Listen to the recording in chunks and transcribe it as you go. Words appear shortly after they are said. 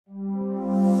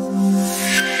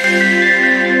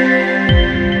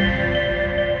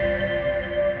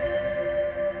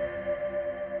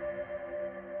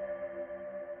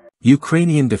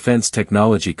Ukrainian defense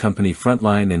technology company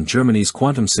Frontline and Germany's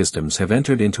Quantum Systems have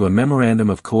entered into a memorandum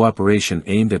of cooperation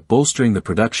aimed at bolstering the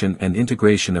production and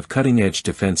integration of cutting-edge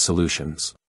defense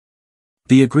solutions.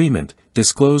 The agreement,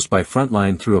 disclosed by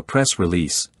Frontline through a press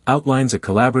release, outlines a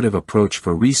collaborative approach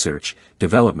for research,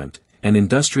 development, and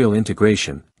industrial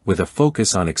integration, with a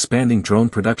focus on expanding drone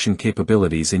production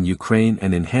capabilities in Ukraine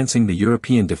and enhancing the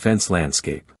European defense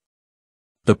landscape.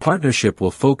 The partnership will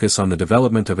focus on the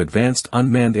development of advanced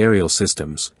unmanned aerial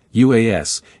systems,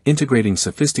 UAS, integrating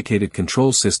sophisticated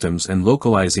control systems and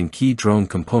localizing key drone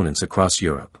components across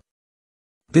Europe.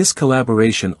 This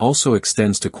collaboration also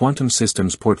extends to Quantum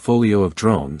Systems' portfolio of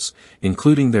drones,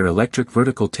 including their electric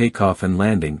vertical takeoff and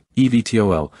landing,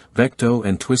 eVTOL, Vecto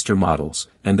and Twister models,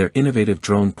 and their innovative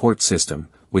drone port system,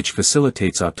 which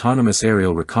facilitates autonomous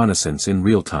aerial reconnaissance in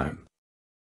real time.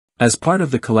 As part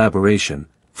of the collaboration,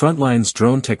 Frontline's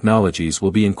drone technologies will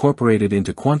be incorporated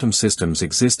into Quantum Systems'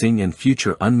 existing and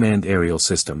future unmanned aerial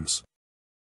systems.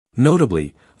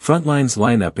 Notably, Frontline's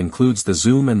lineup includes the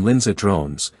Zoom and Linza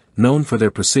drones, known for their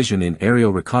precision in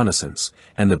aerial reconnaissance,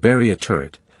 and the Beria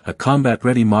turret, a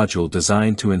combat-ready module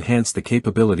designed to enhance the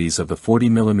capabilities of the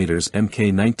 40mm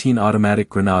Mk-19 automatic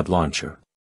grenade launcher.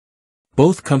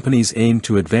 Both companies aim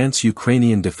to advance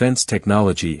Ukrainian defense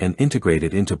technology and integrate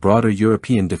it into broader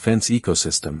European defense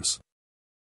ecosystems.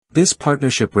 This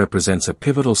partnership represents a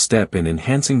pivotal step in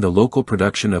enhancing the local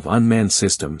production of unmanned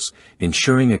systems,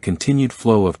 ensuring a continued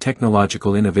flow of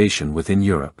technological innovation within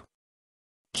Europe.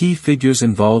 Key figures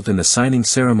involved in the signing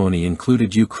ceremony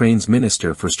included Ukraine's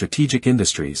Minister for Strategic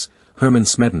Industries, Herman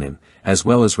Smetana, as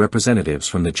well as representatives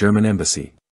from the German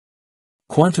embassy.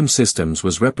 Quantum Systems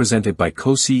was represented by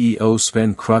co-CEO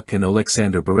Sven Kruk and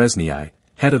Oleksandr Bereznyy,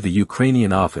 head of the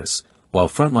Ukrainian office, while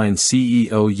Frontline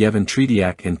CEO Yevhen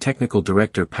Tretiak and Technical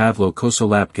Director Pavlo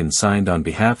Kosolapkin signed on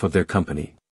behalf of their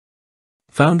company.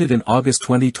 Founded in August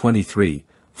 2023,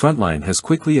 Frontline has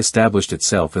quickly established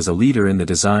itself as a leader in the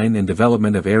design and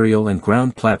development of aerial and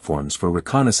ground platforms for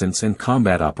reconnaissance and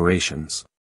combat operations.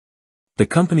 The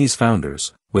company's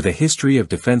founders, with a history of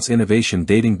defense innovation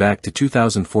dating back to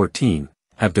 2014,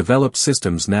 have developed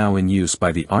systems now in use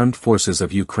by the armed forces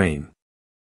of Ukraine.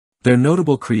 Their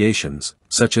notable creations,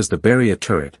 such as the Beria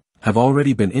turret, have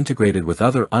already been integrated with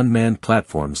other unmanned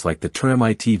platforms like the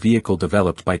Turam-IT vehicle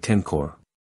developed by Tencor.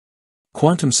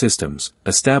 Quantum Systems,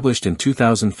 established in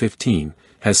 2015,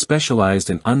 has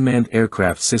specialized in unmanned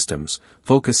aircraft systems,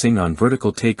 focusing on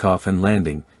vertical takeoff and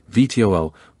landing,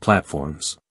 VTOL,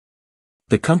 platforms.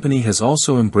 The company has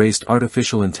also embraced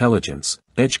artificial intelligence,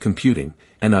 edge computing,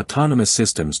 and autonomous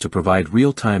systems to provide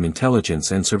real-time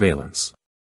intelligence and surveillance.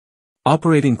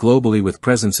 Operating globally with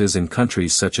presences in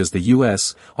countries such as the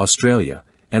US, Australia,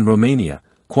 and Romania,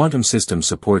 Quantum Systems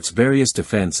supports various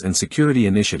defense and security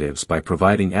initiatives by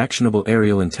providing actionable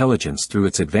aerial intelligence through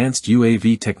its advanced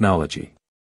UAV technology.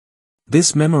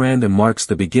 This memorandum marks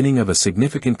the beginning of a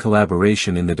significant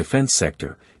collaboration in the defense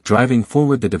sector, driving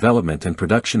forward the development and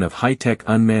production of high-tech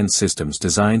unmanned systems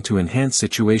designed to enhance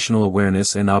situational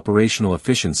awareness and operational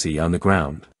efficiency on the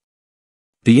ground.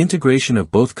 The integration of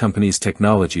both companies'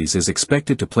 technologies is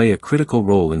expected to play a critical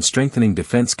role in strengthening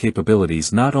defense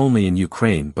capabilities not only in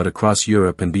Ukraine but across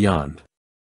Europe and beyond.